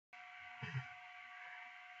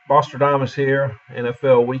Bostradamus here,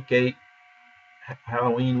 NFL Week 8,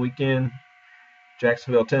 Halloween weekend.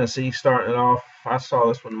 Jacksonville, Tennessee starting it off. I saw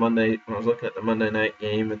this one Monday when I was looking at the Monday night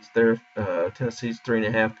game. It's their Tennessee's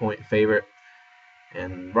 3.5 point favorite,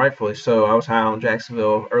 and rightfully so. I was high on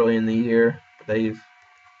Jacksonville early in the year, but they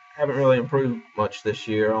haven't really improved much this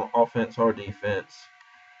year on offense or defense.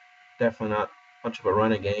 Definitely not much of a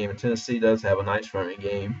running game. And Tennessee does have a nice running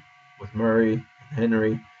game with Murray and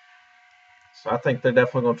Henry. So I think they're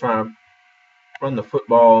definitely going to try and run the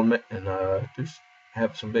football and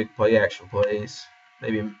have some big play action plays.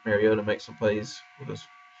 Maybe Mariota make some plays with his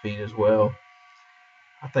feet as well.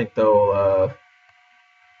 I think they'll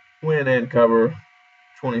win and cover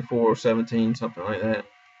 24-17, something like that.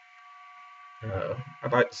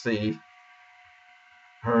 I'd like to see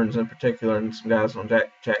Hearns in particular and some guys on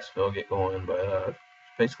Jacksonville get going, but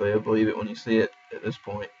basically you'll believe it when you see it at this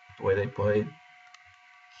point, the way they played.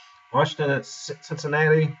 Washington at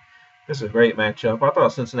Cincinnati. This is a great matchup. I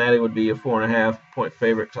thought Cincinnati would be a 4.5 point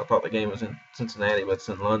favorite because I thought the game was in Cincinnati, but it's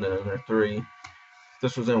in London and they're 3. If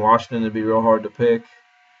this was in Washington, it'd be real hard to pick.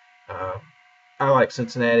 I like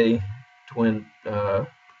Cincinnati to win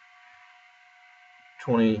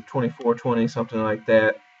 24-20, something like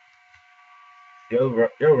that. The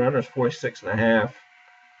over-under is 46.5.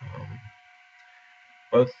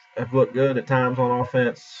 Both have looked good at times on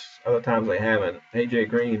offense. Other times they haven't. AJ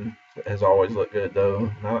Green has always looked good,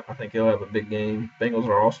 though. I think he'll have a big game. Bengals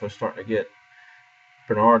are also starting to get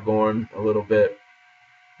Bernard going a little bit.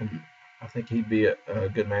 And I think he'd be a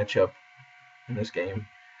good matchup in this game.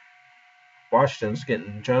 Washington's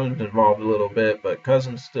getting Jones involved a little bit, but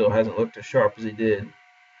Cousins still hasn't looked as sharp as he did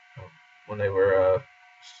when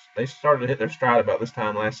they started to hit their stride about this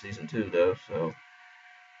time last season too, though. So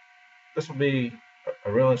this will be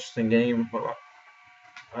a real interesting game.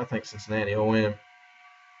 I think Cincinnati will win.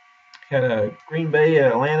 Had a Green Bay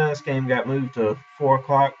at Atlanta. This game got moved to 4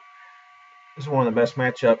 o'clock. This is one of the best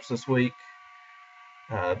matchups this week.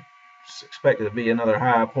 It's expected to be another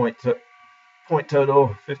high point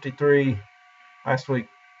total, 53. Last week,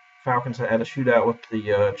 Falcons had a shootout with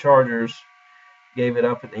the Chargers. Gave it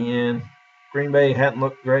up at the end. Green Bay hadn't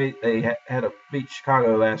looked great. They had to beat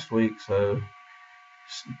Chicago last week, so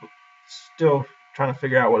still trying to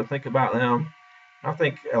figure out what to think about them. I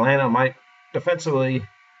think Atlanta might defensively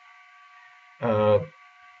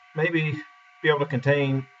maybe be able to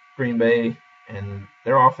contain Green Bay, and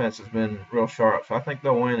their offense has been real sharp, so I think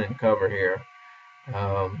they'll win and cover here.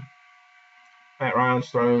 Matt Ryan's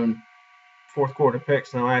thrown fourth quarter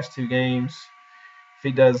picks in the last 2 games. If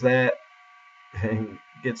he does that and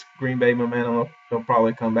gets Green Bay momentum, they'll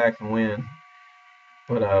probably come back and win.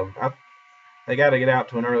 But they got to get out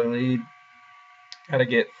to an early lead. Got to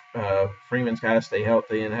get Freeman's got to stay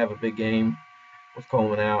healthy and have a big game with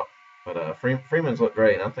Coleman out. But Freeman's looked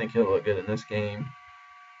great, and I think he'll look good in this game.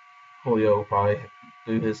 Julio will probably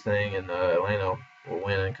do his thing, and Atlanta will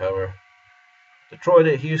win and cover. Detroit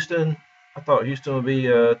at Houston. I thought Houston would be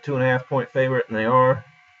a 2.5 point favorite, and they are.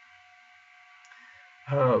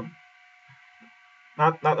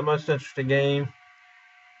 Not the most interesting game.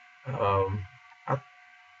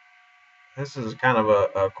 This is kind of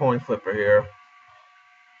a coin flipper here.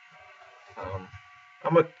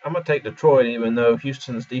 I'm gonna take Detroit, even though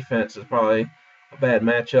Houston's defense is probably a bad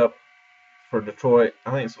matchup for Detroit.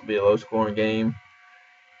 I think this will be a low-scoring game.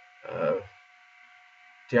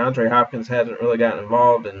 DeAndre Hopkins hasn't really gotten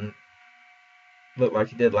involved and looked like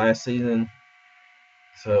he did last season.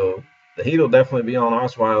 So the heat will definitely be on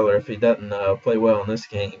Osweiler if he doesn't play well in this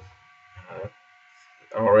game.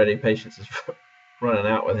 Already patience is running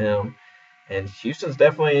out with him. And Houston's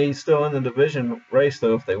definitely still in the division race,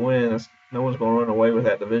 though. If they win, no one's going to run away with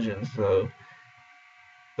that division. So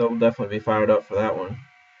they'll definitely be fired up for that one.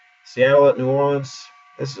 Seattle at New Orleans.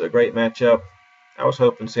 This is a great matchup. I was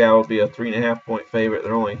hoping Seattle would be a 3.5 point favorite.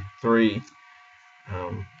 They're only 3.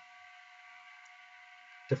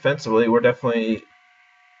 Defensively,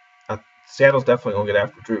 Seattle's definitely going to get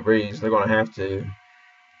after Drew Brees. They're going to have to.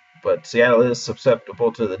 But Seattle is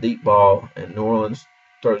susceptible to the deep ball, and New Orleans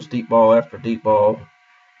throws deep ball after deep ball.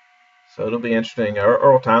 So it'll be interesting.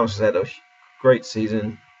 Earl Thomas has had a great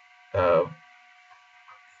season.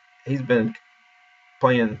 He's been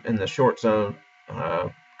playing in the short zone,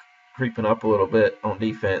 creeping up a little bit on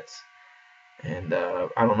defense. And I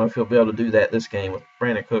don't know if he'll be able to do that this game. With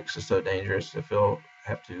Brandon Cooks is so dangerous. If he'll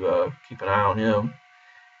have to keep an eye on him.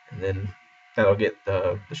 And then that'll get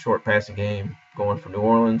the short passing game going for New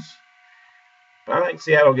Orleans. But I think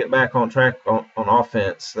Seattle will get back on track on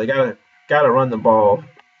offense. They got to run the ball.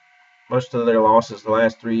 Most of their losses the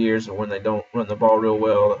last 3 years are when they don't run the ball real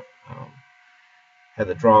well. had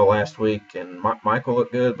the draw last week, and Michael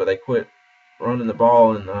looked good, but they quit running the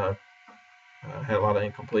ball and had a lot of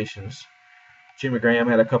incompletions. Jimmy Graham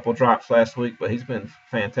had a couple drops last week, but he's been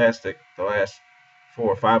fantastic the last 4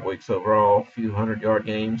 or 5 weeks overall. A few 100-yard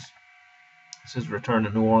games. This is return to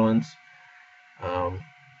New Orleans.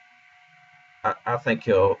 I think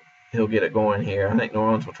he'll get it going here. I think New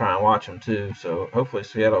Orleans will try and watch him too. So hopefully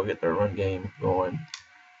Seattle will get their run game going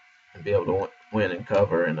and be able to win and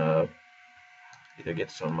cover and either get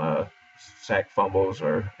some sack fumbles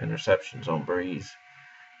or interceptions on Breeze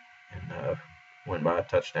and win by a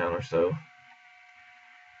touchdown or so.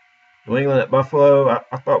 New England at Buffalo.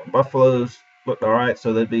 I thought Buffalo's looked all right,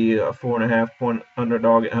 so they'd be a 4.5-point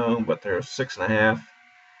underdog at home, but they're 6.5.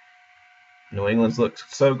 New England's looked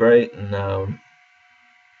so great, and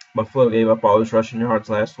Buffalo gave up all those rushing yards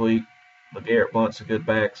last week. LeGarrette Blount's a good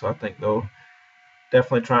back, so I think they'll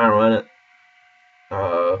definitely try and run it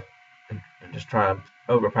and just try and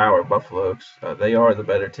overpower Buffalo. They are the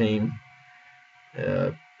better team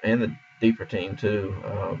and the deeper team too.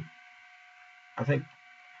 I think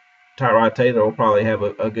Tyrod Taylor will probably have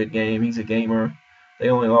a good game. He's a gamer. They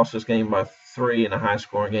only lost this game by 3 in a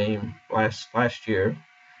high-scoring game last year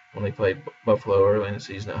when they played Buffalo early in the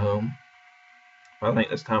season at home. But I think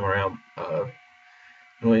this time around,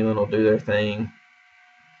 New England will do their thing.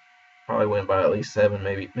 Probably win by at least 7,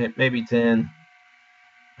 maybe 10.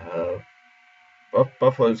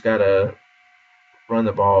 Buffalo's got to run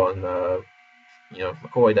the ball, and if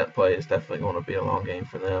McCoy doesn't play, it's definitely going to be a long game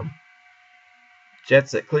for them.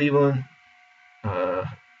 Jets at Cleveland. One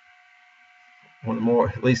of the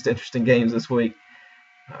more least interesting games this week.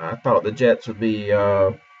 I thought the Jets would be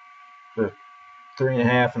the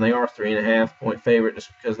 3.5, and they are 3.5-point favorite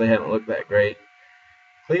just because they haven't looked that great.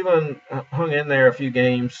 Cleveland hung in there a few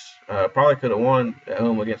games. Probably could have won at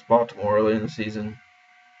home against Baltimore early in the season.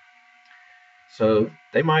 So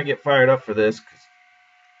they might get fired up for this because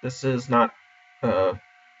this is not.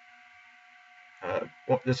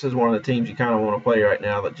 This is one of the teams you kind of want to play right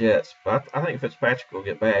now, the Jets. But I think Fitzpatrick will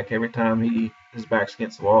get back. Every time his back's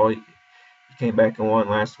against the wall, he came back and won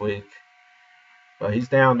last week. But he's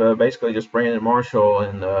down to basically just Brandon Marshall,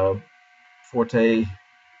 and Forte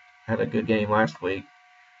had a good game last week.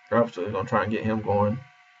 They're obviously going to try and get him going.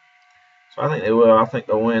 So I think they will. I think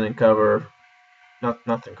they'll win and cover.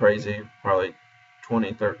 Nothing crazy, probably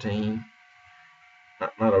 20-13.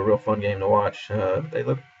 Not a real fun game to watch. They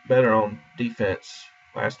look better on defense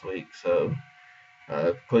last week, so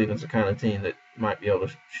Cleveland's the kind of team that might be able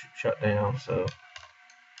to shut down. So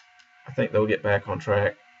I think they'll get back on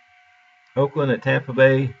track. Oakland at Tampa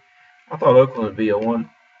Bay. I thought Oakland would be a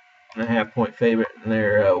 1.5-point favorite, and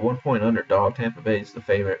they're a 1-point underdog. Tampa Bay's the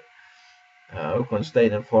favorite. Oakland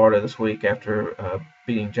stayed in Florida this week after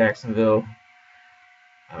beating Jacksonville.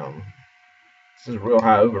 This is a real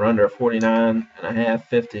high over-under, 49.5,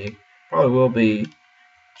 50. Probably will be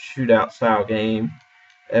shootout style game.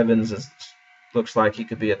 Evans looks like he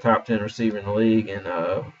could be a top 10 receiver in the league, and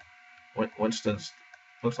Winston's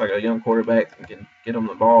looks like a young quarterback that can get him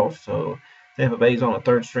the ball. So Tampa Bay's on a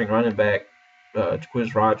third-string running back,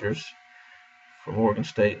 Quiz Rogers from Oregon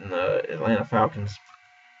State and the Atlanta Falcons,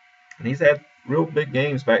 and he's had real big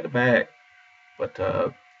games back to back. But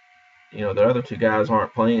the other two guys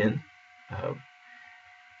aren't playing.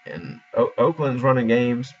 And Oakland's running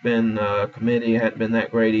game's been committee, hadn't been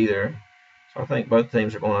that great either. So I think both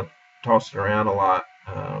teams are going to toss it around a lot,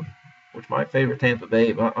 which might favor Tampa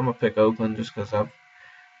Bay. But I'm going to pick Oakland just because I've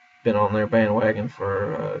been on their bandwagon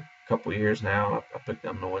for a couple years now. I picked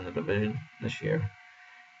them to win the division this year.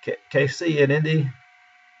 KC at Indy.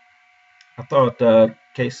 I thought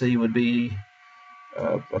KC would be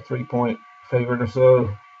a 3-point favorite or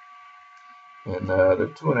so. And they're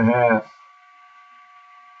 2.5.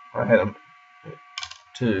 I had them at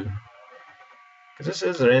 2. Because this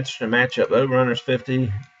is an interesting matchup. The over-under's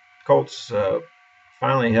 50. Colts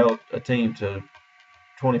finally held a team to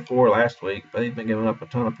 24 last week, but they've been giving up a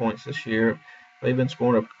ton of points this year. They've been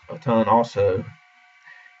scoring a ton also.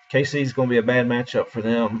 KC's going to be a bad matchup for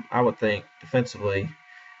them, I would think, defensively.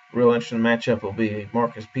 Real interesting matchup will be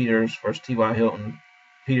Marcus Peters versus T.Y. Hilton.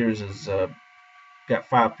 Peters has got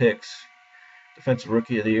 5 picks, defensive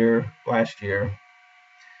rookie of the year last year.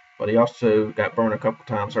 But he also got burned a couple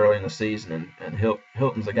times early in the season, and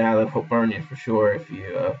Hilton's a guy that will burn you for sure if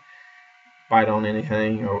you bite on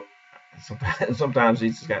anything, or sometimes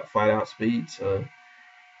he's just got flat-out speed. So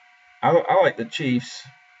I like the Chiefs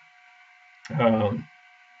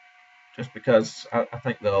just because I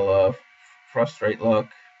think they'll frustrate Luck.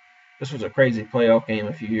 This was a crazy playoff game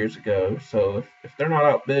a few years ago, so if they're not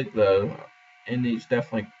out big, though, Indy's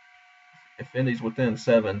definitely if Indy's within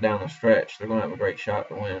 7 down the stretch, they're going to have a great shot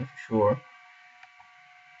to win for sure.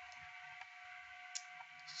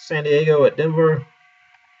 San Diego at Denver. I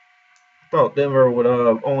thought Denver would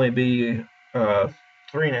only be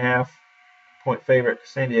 3.5-point favorite.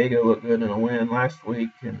 San Diego looked good in a win last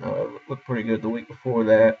week and looked pretty good the week before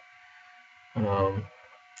that.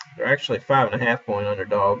 They're actually 5.5-point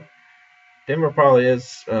underdog. Denver probably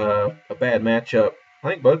is a bad matchup. I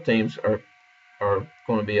think both teams are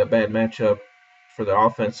going to be a bad matchup for the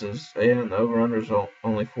offenses, and the over-under is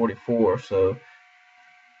only 44. So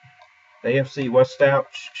the AFC West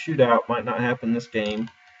shootout might not happen this game.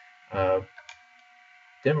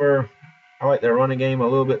 Denver, I like their running game a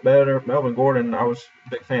little bit better. Melvin Gordon, I was a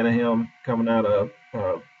big fan of him coming out of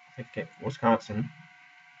I think Wisconsin.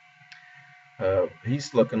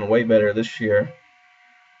 He's looking way better this year.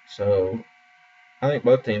 So I think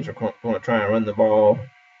both teams are going to try and run the ball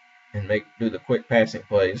and do the quick passing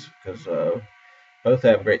plays because both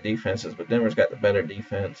have great defenses, but Denver's got the better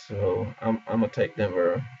defense. So I'm going to take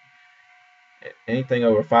Denver. Anything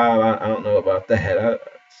over 5, I don't know about that. I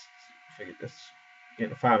figured this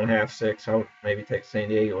getting 5.5, 6. I would maybe take San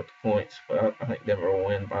Diego with the points, but I think Denver will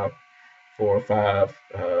win by 4 or 5.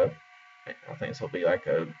 I think this will be like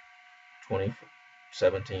a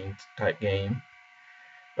 20-17 type game.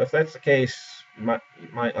 But if that's the case, you might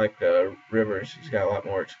like Rivers. He's got a lot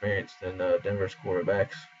more experience than Denver's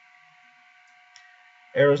quarterbacks.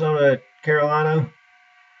 Arizona, Carolina.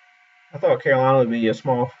 I thought Carolina would be a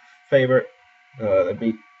small favorite. They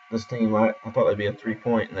beat this team. I thought they'd be a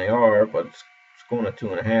 3-point, and they are, but it's going to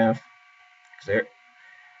 2.5. Because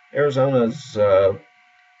Arizona's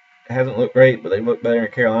hasn't looked great, but they looked better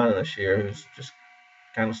in Carolina this year, who's just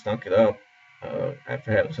kind of stunk it up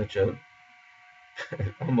after having such a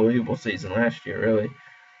unbelievable season last year, really.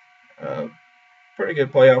 Pretty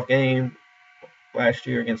good playoff game last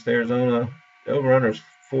year against Arizona. The over-under's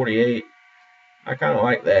 48. I kind of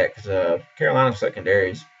like that because Carolina's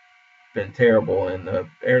secondary's been terrible, and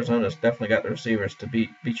Arizona's definitely got the receivers to beat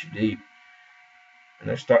you deep.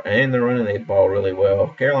 And they're running the ball really well.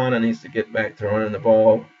 Carolina needs to get back to running the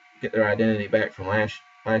ball, get their identity back from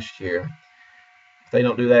last year. If they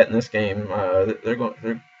don't do that in this game, they're going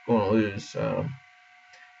to lose.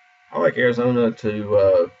 I like Arizona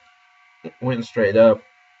to win straight up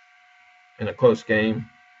in a close game.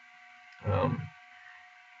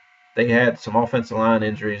 They had some offensive line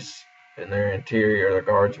injuries in their interior. Their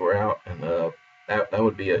guards were out, and that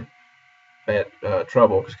would be a bad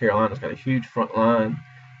trouble because Carolina's got a huge front line.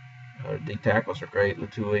 D tackles are great,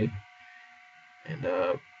 Latui. And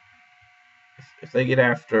if they get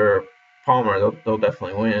after Palmer, they'll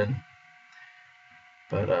definitely win.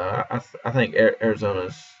 But I think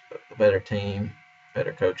Arizona's the better team,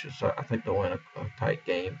 better coaches. So I think they'll win a tight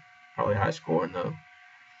game, probably high scoring though.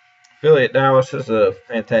 Philly at Dallas is a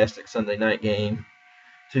fantastic Sunday night game.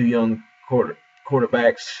 Two young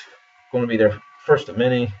quarterbacks, going to be their first of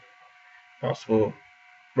many possible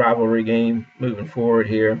rivalry game moving forward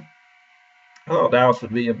here. I thought Dallas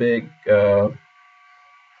would be a big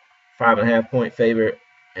 5.5-point favorite,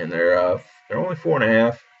 and they're only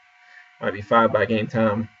 4.5. Might be 5 by game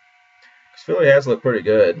time. Because Philly has looked pretty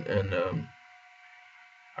good, and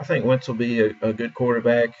I think Wentz will be a good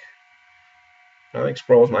quarterback. I think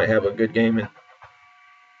Sproles might have a good game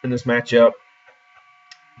in this matchup.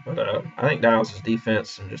 But I think Dallas'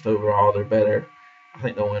 defense and just overall they're better. I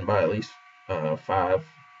think they'll win by at least 5,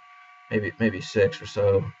 maybe 6 or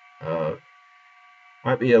so.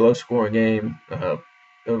 Might be a low-scoring game.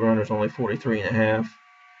 Over-under's only 43.5.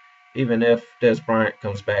 Even if Des Bryant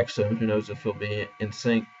comes back soon, who knows if he'll be in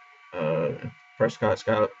sync. Prescott's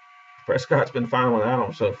been fine without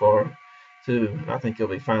him so far, too. I think he'll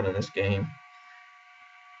be fine in this game.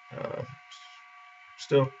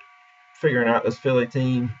 Still figuring out this Philly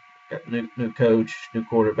team. Got new coach, new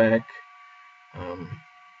quarterback.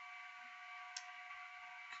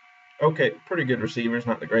 Okay, pretty good receivers,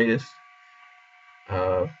 not the greatest.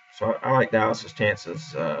 So I like Dallas's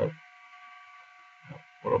chances.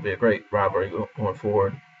 What'll be a great rivalry going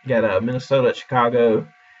forward. You got Minnesota at Chicago.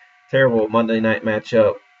 Terrible Monday night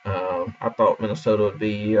matchup. I thought Minnesota would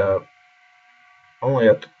be only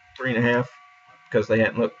a 3.5 because they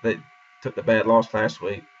took the bad loss last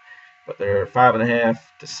week. But they're 5.5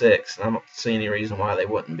 to 6. And I don't see any reason why they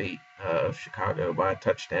wouldn't beat Chicago by a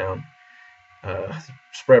touchdown.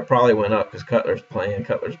 Spread probably went up because Cutler's playing.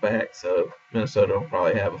 Cutler's back, so Minnesota will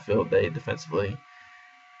probably have a field day defensively.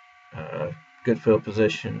 Good field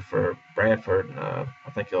position for Bradford, and I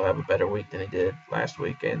think he'll have a better week than he did last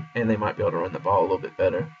week, and they might be able to run the ball a little bit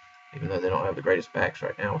better, even though they don't have the greatest backs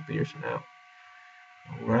right now with Peterson out.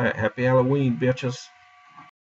 All right, happy Halloween, bitches.